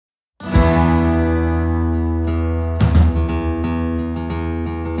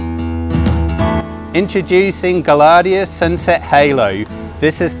Introducing Gaillardia Sunset Halo.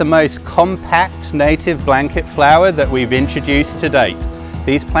 This is the most compact native blanket flower that we've introduced to date.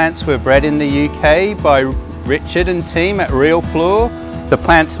 These plants were bred in the UK by Richard and team at Real Floor. The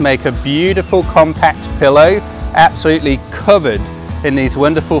plants make a beautiful compact pillow, absolutely covered in these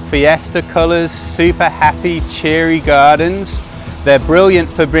wonderful fiesta colours, super happy, cheery gardens. They're brilliant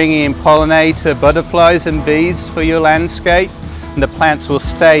for bringing in pollinator butterflies and bees for your landscape. And the plants will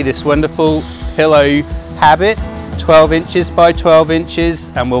stay this wonderful pillow habit, 12 inches by 12 inches,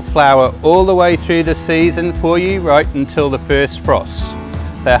 and will flower all the way through the season for you, right until the first frosts.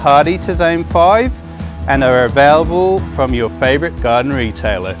 They're hardy to zone 5 and are available from your favourite garden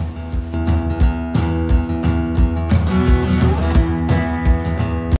retailer.